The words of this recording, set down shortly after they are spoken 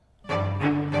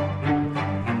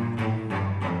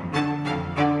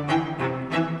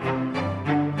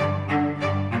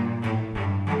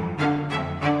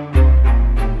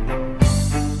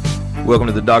Welcome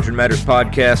to the Doctrine Matters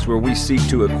podcast, where we seek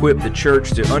to equip the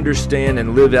church to understand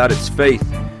and live out its faith.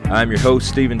 I'm your host,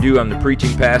 Stephen Dew. I'm the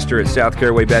preaching pastor at South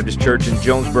Caraway Baptist Church in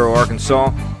Jonesboro,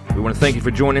 Arkansas. We want to thank you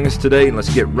for joining us today, and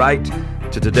let's get right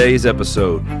to today's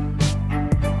episode.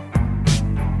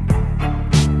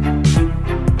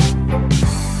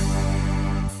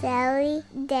 Soli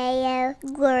Deo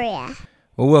Gloria.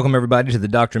 Well, welcome everybody to the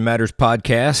Doctrine Matters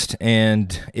podcast,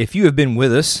 and if you have been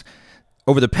with us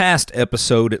over the past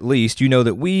episode at least, you know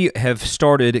that we have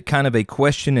started kind of a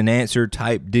question and answer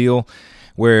type deal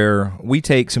where we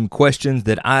take some questions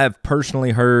that I've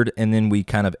personally heard and then we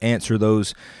kind of answer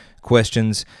those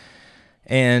questions.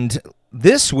 And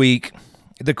this week,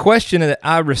 the question that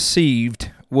I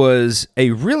received was a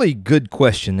really good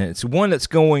question. It's one that's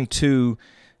going to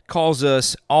cause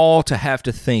us all to have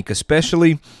to think,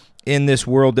 especially in this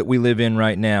world that we live in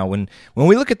right now. When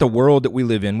we look at the world that we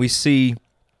live in, we see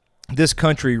this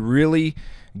country really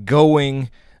going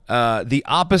the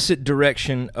opposite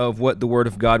direction of what the Word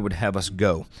of God would have us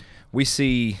go. We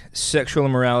see sexual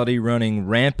immorality running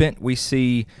rampant. We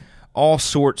see all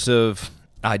sorts of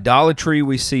idolatry.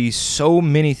 We see so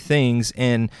many things,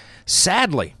 and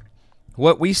sadly,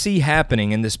 what we see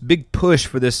happening in this big push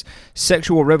for this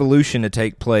sexual revolution to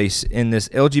take place in this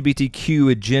LGBTQ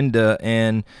agenda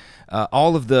and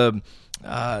all of the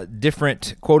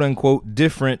different, quote-unquote,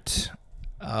 different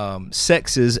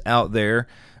sexes out there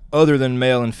other than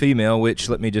male and female, which,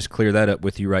 let me just clear that up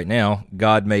with you right now.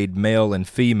 God made male and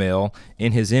female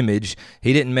in His image.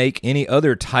 He didn't make any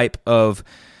other type of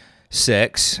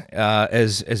sex,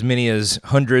 as many as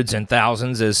hundreds and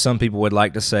thousands, as some people would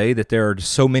like to say, that there are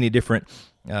so many different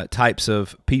types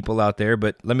of people out there.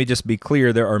 But let me just be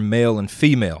clear, there are male and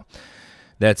female.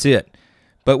 That's it.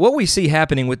 But what we see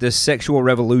happening with this sexual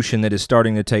revolution that is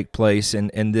starting to take place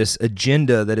and this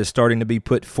agenda that is starting to be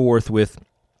put forth with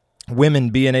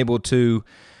women being able to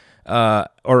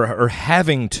or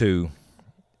having to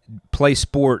play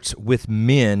sports with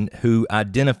men who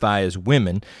identify as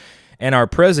women, and our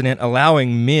president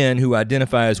allowing men who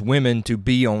identify as women to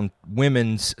be on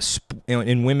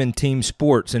in women team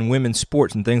sports and women's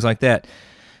sports and things like that.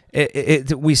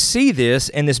 We see this,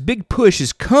 and this big push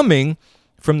is coming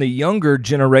from the younger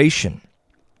generation.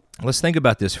 Let's think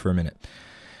about this for a minute.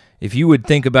 If you would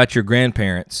think about your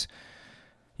grandparents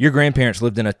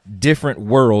lived in a different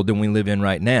world than we live in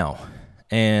right now.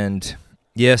 And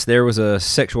yes, there was a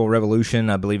sexual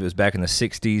revolution. I believe it was back in the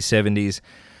 60s, 70s.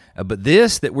 But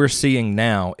this that we're seeing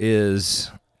now is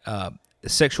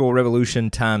sexual revolution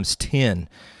times 10.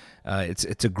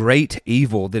 It's a great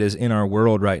evil that is in our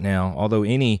world right now. Although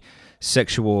any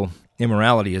sexual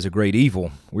immorality is a great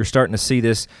evil, we're starting to see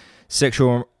this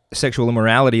sexual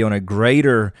immorality on a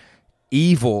greater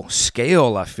evil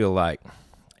scale, I feel like.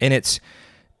 And it's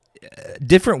a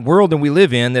different world than we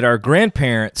live in that our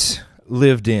grandparents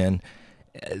lived in.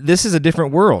 This is a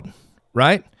different world,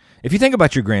 right? If you think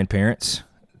about your grandparents,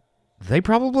 they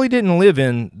probably didn't live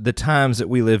in the times that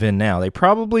we live in now. They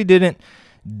probably didn't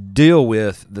deal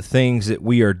with the things that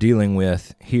we are dealing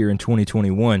with here in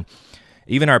 2021.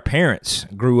 Even our parents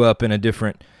grew up in a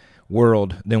different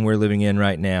world than we're living in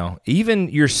right now. Even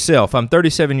yourself, I'm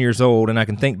 37 years old, and I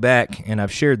can think back, and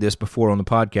I've shared this before on the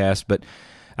podcast, but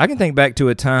I can think back to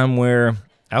a time where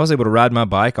I was able to ride my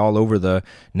bike all over the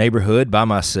neighborhood by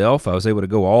myself. I was able to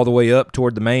go all the way up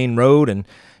toward the main road and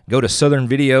go to Southern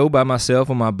Video by myself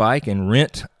on my bike and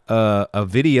rent a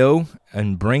video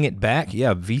and bring it back.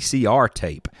 Yeah, VCR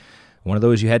tape. One of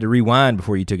those you had to rewind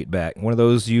before you took it back. One of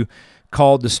those you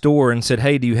called the store and said,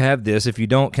 hey, do you have this? If you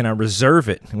don't, can I reserve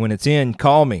it? And when it's in,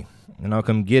 call me, and I'll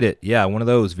come get it. Yeah, one of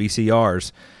those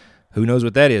VCRs. Who knows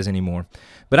what that is anymore?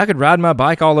 But I could ride my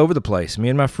bike all over the place. Me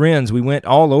and my friends, we went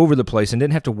all over the place and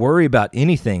didn't have to worry about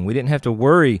anything. We didn't have to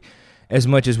worry as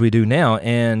much as we do now.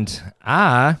 And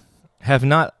I have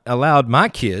not allowed my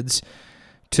kids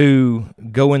to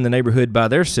go in the neighborhood by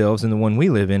themselves in the one we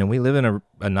live in, and we live in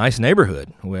a nice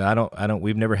neighborhood.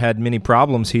 We've never had many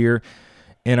problems here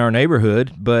in our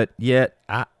neighborhood, but yet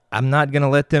I'm not going to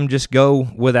let them just go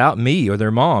without me or their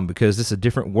mom, because it's a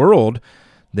different world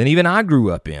than even I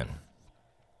grew up in.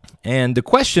 And the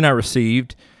question I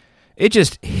received, it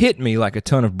just hit me like a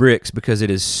ton of bricks, because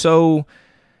it is so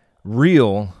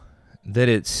real that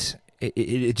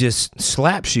it just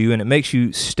slaps you and it makes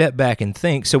you step back and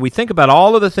think. So we think about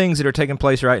all of the things that are taking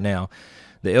place right now,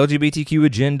 the LGBTQ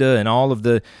agenda and all of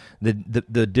the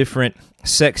different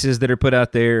sexes that are put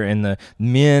out there, and the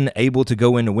men able to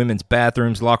go into women's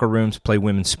bathrooms, locker rooms, play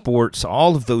women's sports,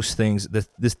 all of those things,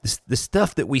 the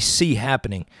stuff that we see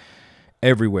happening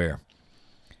everywhere.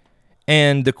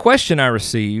 And the question I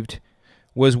received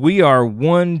was, we are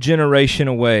one generation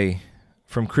away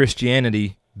from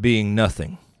Christianity being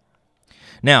nothing?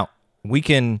 Now, we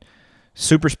can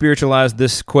super spiritualize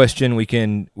this question. We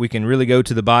can really go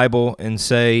to the Bible and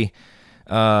say,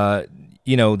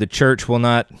 the church will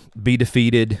not be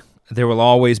defeated. There will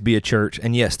always be a church,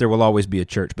 and yes, there will always be a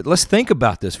church. But let's think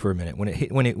about this for a minute. When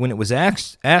it was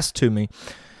asked to me,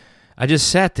 I just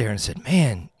sat there and said,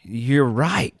 "Man, you're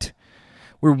right.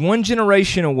 We're one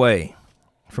generation away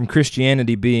from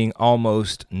Christianity being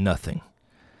almost nothing."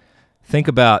 Think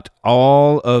about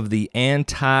all of the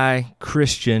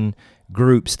anti-Christian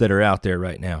groups that are out there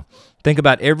right now. Think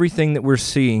about everything that we're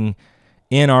seeing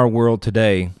in our world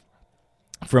today,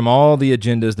 from all the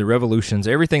agendas, the revolutions,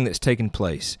 everything that's taken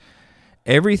place.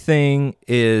 Everything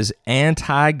is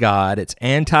anti-God, it's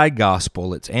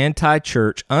anti-gospel, it's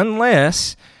anti-church,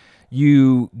 unless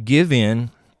you give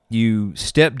in, you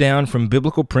step down from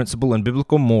biblical principle and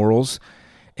biblical morals,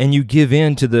 and you give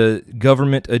in to the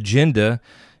government agenda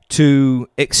to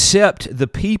accept the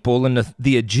people and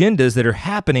the agendas that are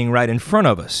happening right in front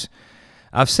of us.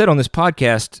 I've said on this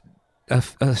podcast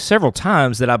several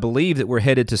times that I believe that we're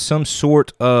headed to some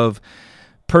sort of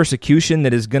persecution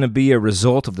that is going to be a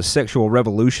result of the sexual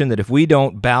revolution, that if we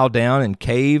don't bow down and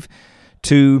cave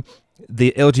to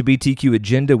the LGBTQ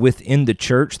agenda within the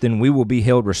church, then we will be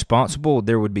held responsible.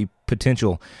 There would be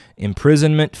potential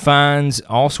imprisonment, fines,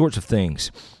 all sorts of things.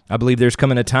 I believe there's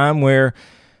coming a time where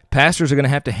pastors are going to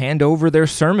have to hand over their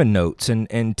sermon notes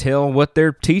and tell what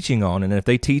they're teaching on. And if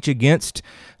they teach against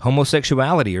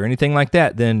homosexuality or anything like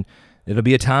that, then it'll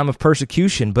be a time of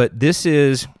persecution. But this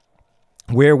is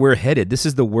where we're headed. This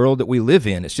is the world that we live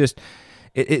in. It's just,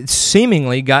 it's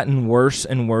seemingly gotten worse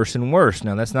and worse and worse.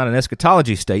 Now, that's not an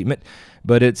eschatology statement,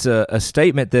 but it's a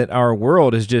statement that our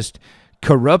world is just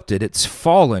corrupted. It's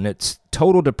fallen. It's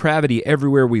total depravity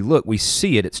everywhere we look. We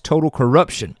see it. It's total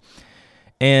corruption.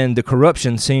 And the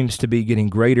corruption seems to be getting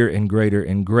greater and greater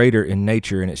and greater in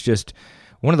nature. And it's just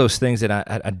one of those things that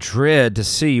I dread to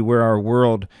see where our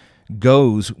world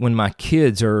goes when my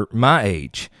kids are my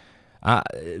age.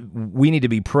 We need to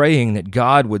be praying that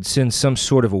God would send some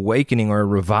sort of awakening or a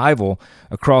revival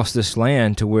across this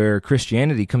land to where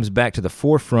Christianity comes back to the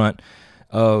forefront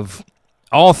of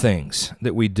all things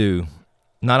that we do,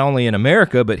 not only in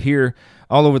America, but here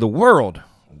all over the world.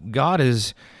 God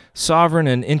is sovereign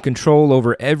and in control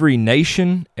over every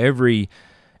nation, every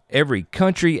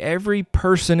country, every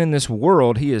person in this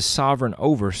world. He is sovereign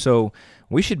over. So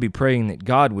we should be praying that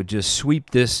God would just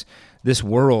sweep this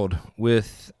world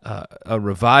with a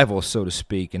revival, so to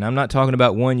speak. And I'm not talking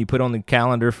about one you put on the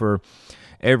calendar for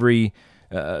every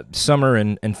summer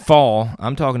and fall.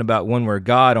 I'm talking about one where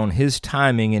God, on His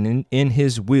timing and in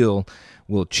His will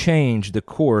change the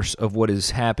course of what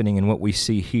is happening and what we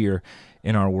see here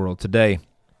in our world today.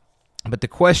 But the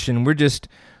question, we're just,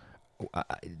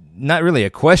 not really a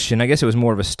question, I guess it was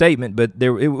more of a statement, but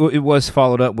it was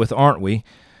followed up with, aren't we?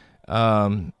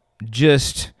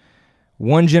 Just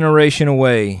one generation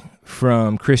away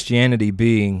from Christianity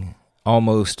being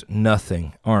almost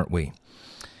nothing, aren't we?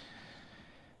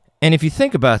 And if you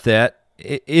think about that,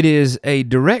 it is a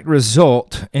direct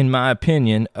result, in my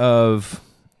opinion, of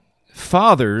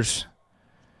fathers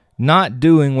not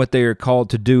doing what they are called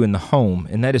to do in the home,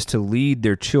 and that is to lead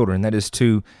their children. That is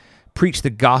to preach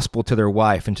the gospel to their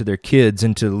wife and to their kids,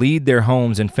 and to lead their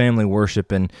homes in family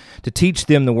worship, and to teach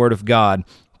them the Word of God,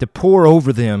 to pour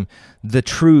over them the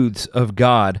truths of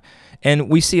God. And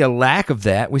we see a lack of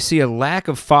that. We see a lack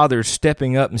of fathers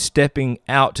stepping up and stepping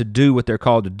out to do what they're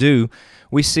called to do.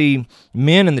 We see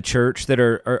men in the church that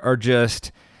are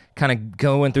just kind of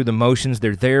going through the motions.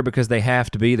 They're there because they have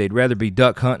to be. They'd rather be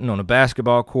duck hunting on a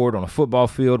basketball court, on a football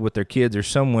field with their kids or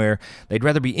somewhere. They'd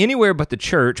rather be anywhere but the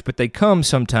church, but they come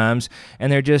sometimes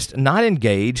and they're just not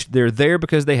engaged. They're there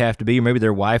because they have to be, or maybe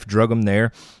their wife drug them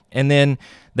there. And then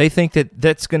they think that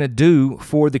that's going to do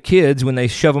for the kids when they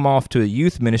shove them off to a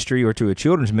youth ministry or to a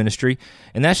children's ministry,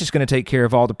 and that's just going to take care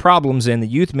of all the problems, and the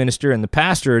youth minister and the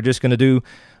pastor are just going to do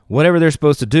whatever they're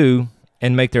supposed to do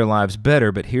and make their lives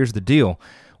better. But here's the deal.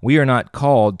 We are not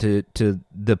called to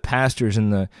the pastors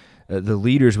and the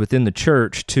leaders within the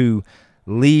church to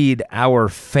lead our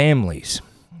families.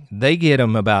 They get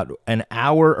them about an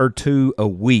hour or two a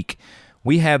week.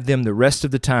 We have them the rest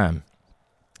of the time.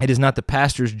 It is not the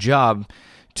pastor's job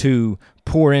to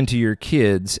pour into your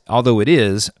kids, although it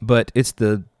is, but it's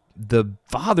the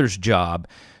father's job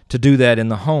to do that in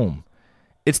the home.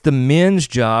 It's the men's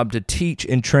job to teach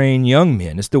and train young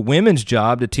men. It's the women's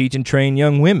job to teach and train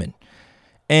young women.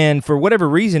 And for whatever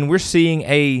reason, we're seeing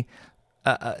a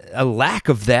lack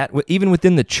of that even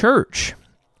within the church.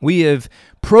 We have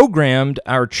programmed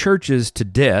our churches to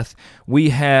death.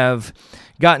 We have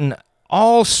gotten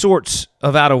all sorts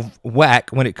of out of whack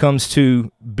when it comes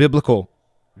to biblical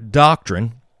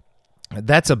doctrine.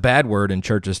 That's a bad word in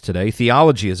churches today.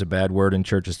 Theology is a bad word in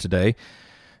churches today.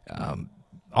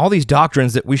 All these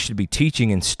doctrines that we should be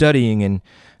teaching and studying and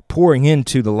pouring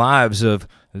into the lives of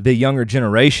the younger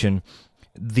generation,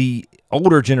 the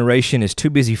older generation is too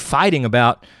busy fighting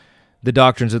about the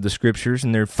doctrines of the Scriptures,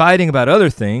 and they're fighting about other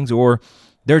things, or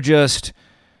they're just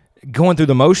going through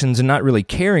the motions and not really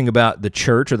caring about the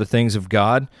church or the things of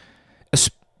God,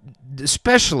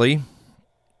 especially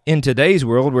in today's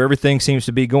world where everything seems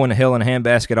to be going to hell in a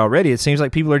handbasket already. It seems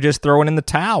like people are just throwing in the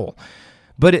towel.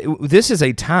 But this is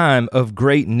a time of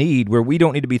great need where we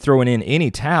don't need to be throwing in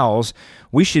any towels.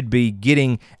 We should be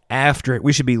getting after it.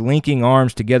 We should be linking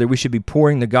arms together. We should be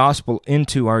pouring the gospel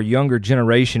into our younger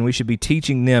generation. We should be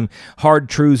teaching them hard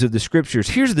truths of the Scriptures.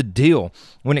 Here's the deal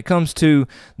when it comes to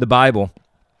the Bible.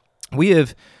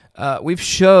 We've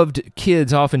shoved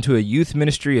kids off into a youth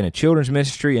ministry and a children's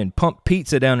ministry and pumped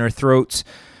pizza down their throats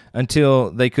until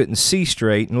they couldn't see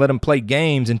straight and let them play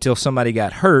games until somebody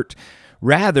got hurt,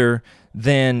 rather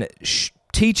than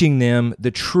teaching them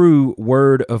the true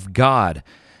Word of God,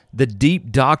 the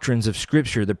deep doctrines of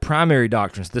Scripture, the primary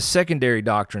doctrines, the secondary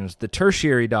doctrines, the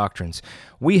tertiary doctrines.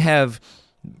 We have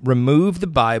removed the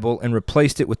Bible and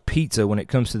replaced it with pizza when it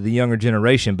comes to the younger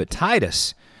generation. But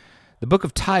Titus, the book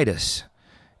of Titus,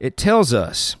 it tells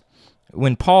us,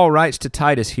 when Paul writes to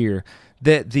Titus here,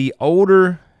 that the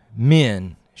older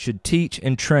men should teach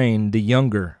and train the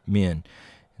younger men.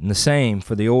 And the same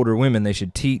for the older women, they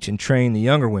should teach and train the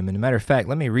younger women. As a matter of fact,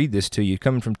 let me read this to you.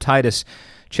 Coming from Titus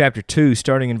chapter 2,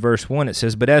 starting in verse 1, it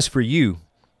says, "But as for you,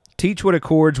 teach what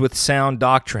accords with sound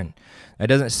doctrine." That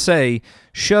doesn't say,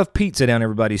 shove pizza down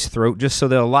everybody's throat just so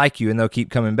they'll like you and they'll keep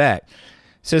coming back. It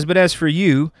says, "But as for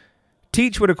you,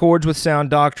 teach what accords with sound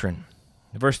doctrine."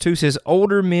 Verse 2 says,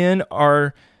 "Older men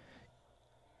are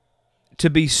to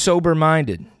be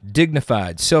sober-minded,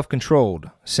 dignified, self-controlled,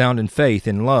 sound in faith,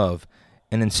 in love,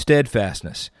 and in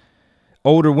steadfastness.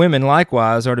 Older women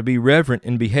likewise are to be reverent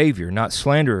in behavior, not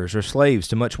slanderers or slaves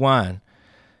to much wine.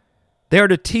 They are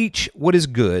to teach what is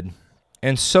good,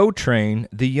 and so train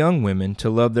the young women to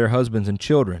love their husbands and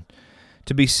children,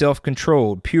 to be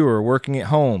self-controlled, pure, working at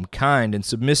home, kind, and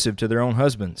submissive to their own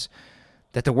husbands,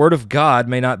 that the word of God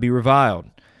may not be reviled.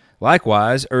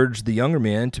 Likewise, urge the younger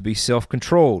men to be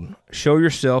self-controlled. Show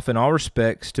yourself in all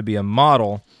respects to be a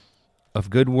model of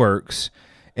good works,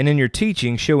 and in your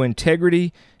teaching show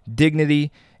integrity,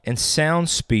 dignity, and sound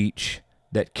speech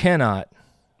that cannot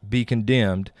be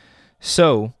condemned,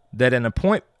 so that an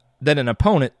opponent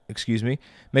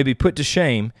may be put to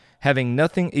shame, having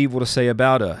nothing evil to say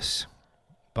about us.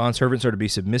 Bondservants are to be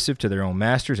submissive to their own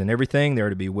masters in everything. They are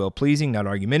to be well-pleasing, not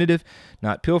argumentative,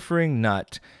 not pilfering,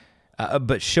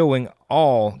 but showing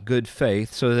all good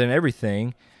faith, so that in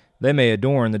everything they may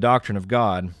adorn the doctrine of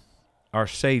God, our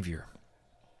Savior."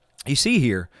 You see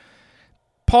here,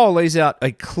 Paul lays out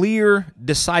a clear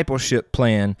discipleship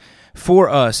plan for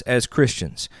us as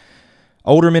Christians.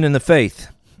 Older men in the faith,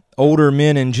 older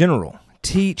men in general,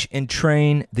 teach and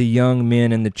train the young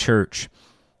men in the church.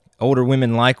 Older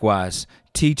women likewise,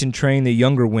 teach and train the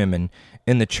younger women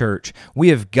in the church. We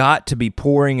have got to be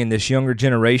pouring in this younger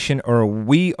generation, or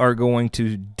we are going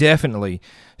to definitely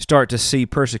start to see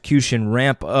persecution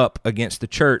ramp up against the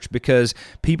church, because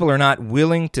people are not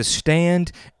willing to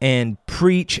stand and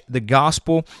preach the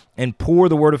gospel and pour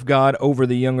the word of God over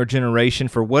the younger generation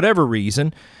for whatever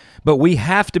reason. But we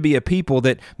have to be a people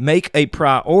that make a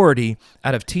priority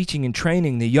out of teaching and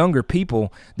training the younger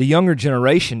people, the younger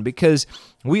generation, because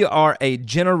we are a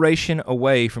generation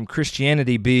away from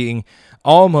Christianity being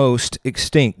almost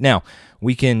extinct. Now,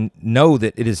 we can know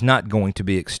that it is not going to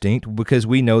be extinct because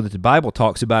we know that the Bible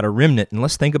talks about a remnant. And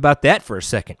let's think about that for a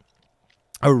second.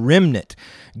 A remnant.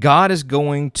 God is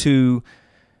going to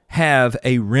have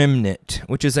a remnant,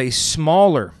 which is a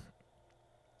smaller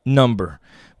number.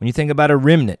 When you think about a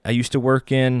remnant, I used to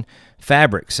work in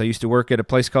fabrics. I used to work at a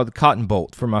place called the Cotton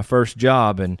Bolt for my first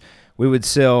job, and we would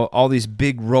sell all these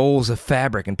big rolls of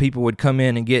fabric, and people would come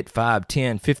in and get 5,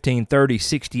 10, 15, 30,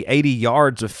 60, 80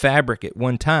 yards of fabric at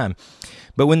one time.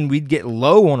 But when we'd get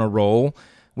low on a roll,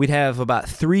 we'd have about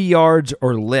 3 yards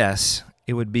or less.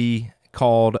 It would be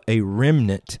called a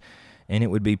remnant, and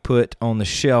it would be put on the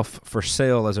shelf for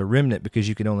sale as a remnant because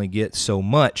you could only get so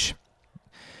much.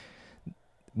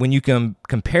 When you can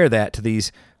compare that to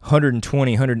these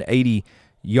 120, 180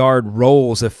 yard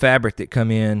rolls of fabric that come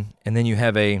in, and then you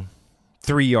have a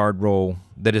 3-yard roll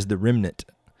that is the remnant.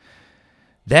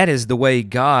 That is the way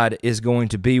God is going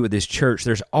to be with His church.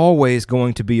 There's always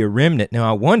going to be a remnant. Now,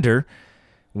 I wonder,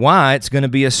 why it's going to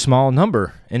be a small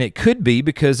number. And it could be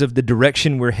because of the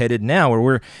direction we're headed now, where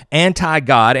we're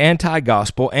anti-God,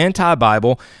 anti-gospel,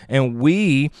 anti-Bible, and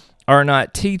we are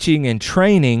not teaching and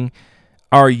training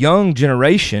our young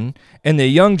generation, and the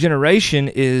young generation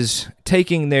is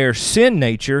taking their sin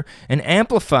nature and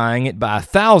amplifying it by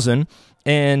 1,000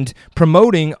 and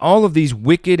promoting all of these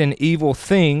wicked and evil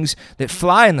things that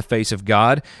fly in the face of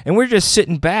God, and we're just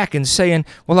sitting back and saying,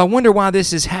 well, I wonder why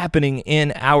this is happening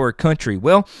in our country.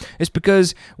 Well, it's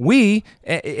because we,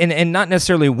 and not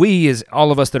necessarily we as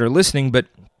all of us that are listening, but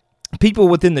people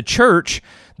within the church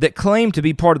that claim to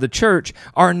be part of the church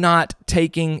are not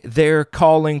taking their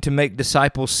calling to make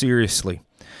disciples seriously.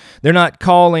 They're not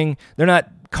calling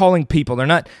people. They're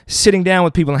not sitting down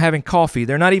with people and having coffee.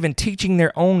 They're not even teaching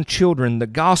their own children the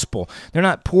gospel. They're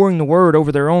not pouring the word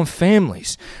over their own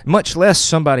families, much less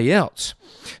somebody else.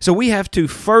 So we have to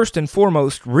first and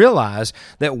foremost realize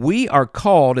that we are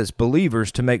called as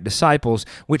believers to make disciples,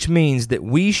 which means that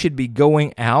we should be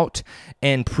going out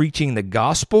and preaching the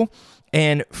gospel.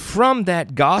 And from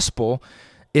that gospel,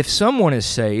 if someone is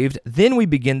saved, then we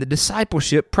begin the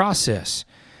discipleship process.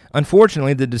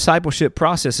 Unfortunately, the discipleship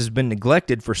process has been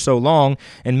neglected for so long,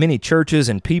 and many churches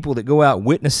and people that go out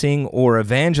witnessing or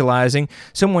evangelizing,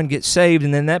 someone gets saved,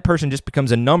 and then that person just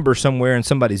becomes a number somewhere in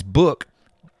somebody's book,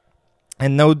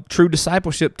 and no true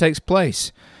discipleship takes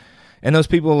place. And those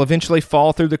people will eventually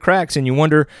fall through the cracks, and you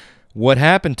wonder what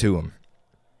happened to them.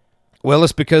 Well,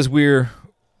 it's because we're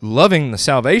loving the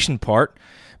salvation part,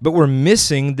 but we're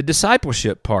missing the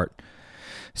discipleship part.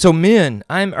 So men,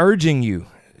 I'm urging you,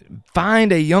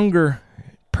 find a younger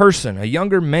person, a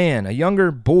younger man, a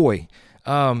younger boy,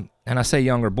 and I say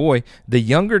younger boy, the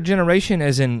younger generation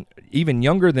as in even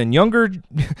younger than younger,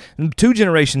 2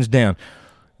 generations down.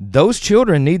 Those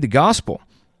children need the gospel.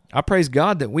 I praise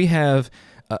God that we have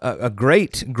a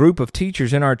great group of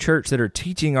teachers in our church that are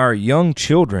teaching our young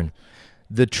children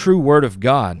the true word of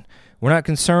God. We're not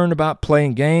concerned about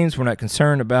playing games. We're not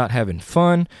concerned about having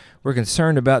fun. We're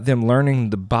concerned about them learning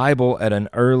the Bible at an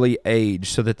early age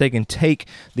so that they can take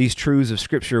these truths of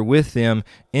Scripture with them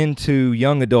into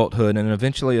young adulthood and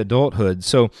eventually adulthood.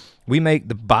 So we make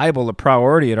the Bible a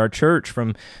priority at our church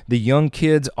from the young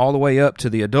kids all the way up to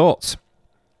the adults.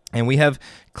 And we have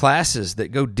classes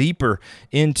that go deeper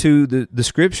into the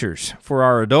Scriptures for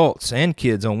our adults and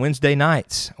kids on Wednesday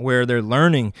nights where they're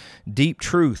learning deep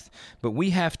truth. But we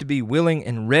have to be willing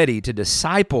and ready to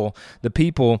disciple the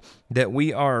people that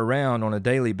we are around on a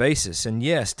daily basis. And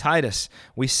yes, Titus,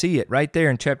 we see it right there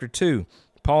in chapter 2.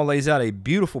 Paul lays out a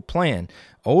beautiful plan.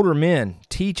 Older men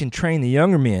teach and train the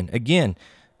younger men. Again,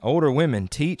 older women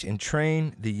teach and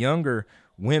train the younger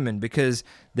women, because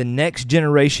the next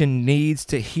generation needs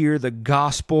to hear the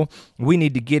gospel. We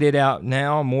need to get it out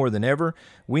now more than ever.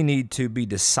 We need to be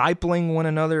discipling one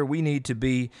another. We need to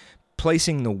be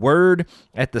placing the word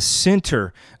at the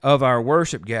center of our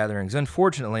worship gatherings.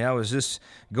 Unfortunately, I was just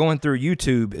going through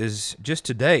YouTube just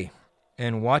today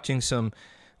and watching some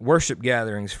worship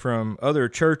gatherings from other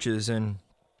churches and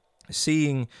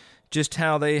seeing just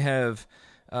how they have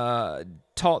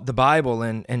taught the Bible,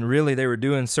 and really they were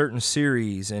doing certain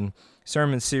series and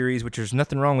sermon series, which there's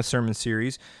nothing wrong with sermon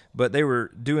series, but they were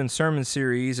doing sermon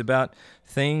series about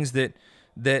things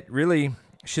that really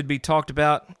should be talked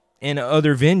about in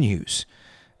other venues.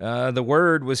 The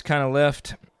word was kind of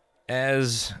left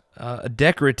as a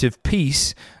decorative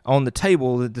piece on the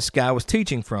table that this guy was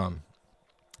teaching from.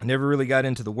 Never really got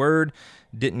into the word,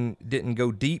 didn't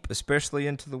go deep, especially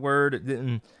into the word. It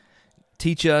didn't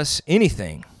teach us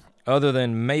anything other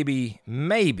than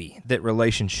maybe that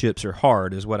relationships are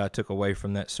hard is what I took away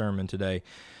from that sermon today.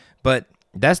 But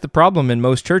that's the problem in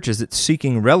most churches. It's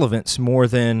seeking relevance more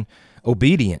than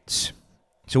obedience.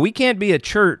 So we can't be a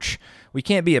church, we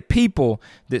can't be a people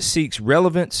that seeks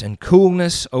relevance and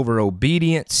coolness over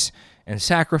obedience and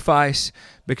sacrifice,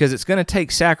 because it's going to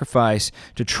take sacrifice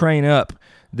to train up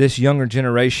this younger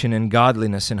generation in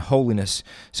godliness and holiness.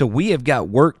 So we have got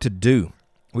work to do.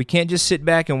 We can't just sit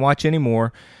back and watch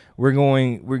anymore. We're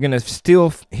going to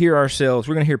still hear ourselves.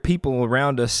 We're going to hear people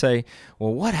around us say,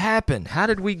 well, what happened? How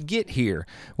did we get here?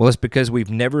 Well, it's because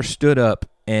we've never stood up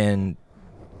and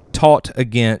taught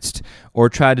against or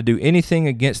tried to do anything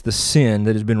against the sin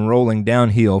that has been rolling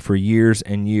downhill for years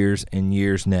and years and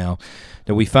years now,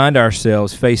 that we find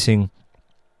ourselves facing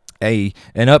an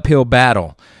uphill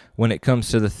battle when it comes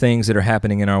to the things that are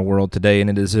happening in our world today. And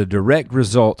it is a direct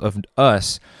result of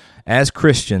us as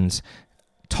Christians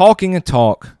talking a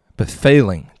talk, but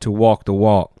failing to walk the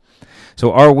walk.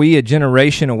 So are we a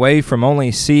generation away from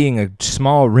only seeing a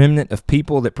small remnant of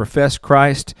people that profess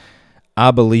Christ? I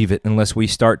believe it, unless we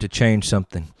start to change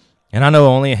something. And I know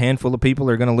only a handful of people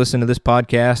are going to listen to this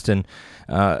podcast,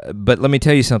 but let me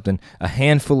tell you something. A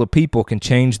handful of people can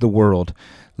change the world.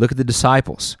 Look at the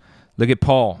disciples. Look at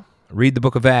Paul. Read the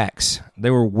book of Acts. They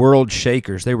were world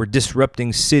shakers. They were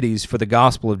disrupting cities for the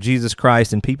gospel of Jesus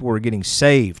Christ, and people were getting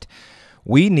saved.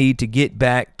 We need to get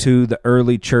back to the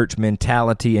early church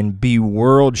mentality and be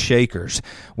world shakers.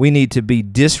 We need to be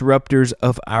disruptors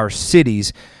of our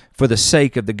cities for the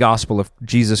sake of the gospel of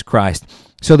Jesus Christ,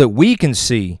 so that we can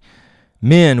see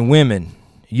men, women,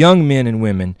 young men and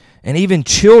women, and even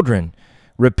children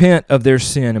repent of their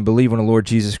sin and believe on the Lord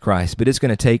Jesus Christ. But it's going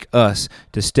to take us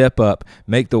to step up,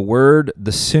 make the Word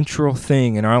the central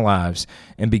thing in our lives,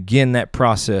 and begin that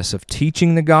process of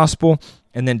teaching the gospel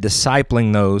and then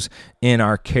discipling those in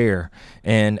our care.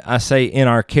 And I say in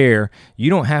our care, you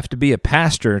don't have to be a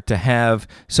pastor to have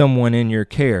someone in your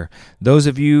care. Those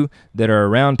of you that are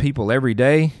around people every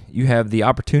day, you have the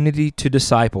opportunity to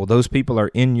disciple. Those people are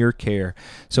in your care.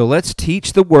 So let's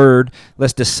teach the Word.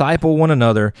 Let's disciple one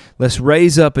another. Let's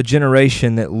raise up a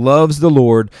generation that loves the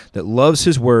Lord, that loves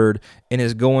His Word, and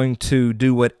is going to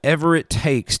do whatever it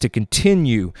takes to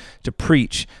continue to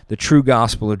preach the true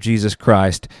gospel of Jesus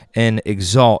Christ and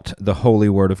exalt the holy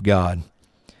Word of God.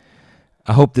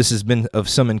 I hope this has been of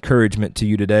some encouragement to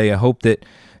you today. I hope that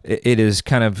it has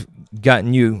kind of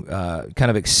gotten you kind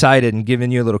of excited and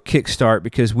given you a little kickstart,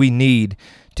 because we need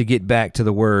to get back to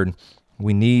the Word.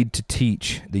 We need to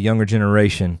teach the younger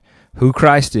generation who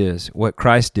Christ is, what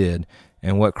Christ did,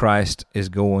 and what Christ is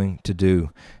going to do,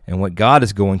 and what God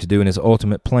is going to do in His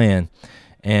ultimate plan.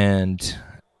 And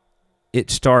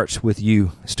it starts with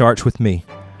you, it starts with me.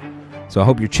 So I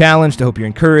hope you're challenged, I hope you're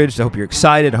encouraged, I hope you're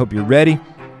excited, I hope you're ready.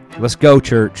 Let's go,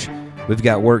 church. We've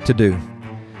got work to do.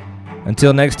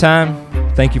 Until next time,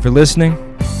 thank you for listening,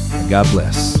 and God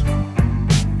bless.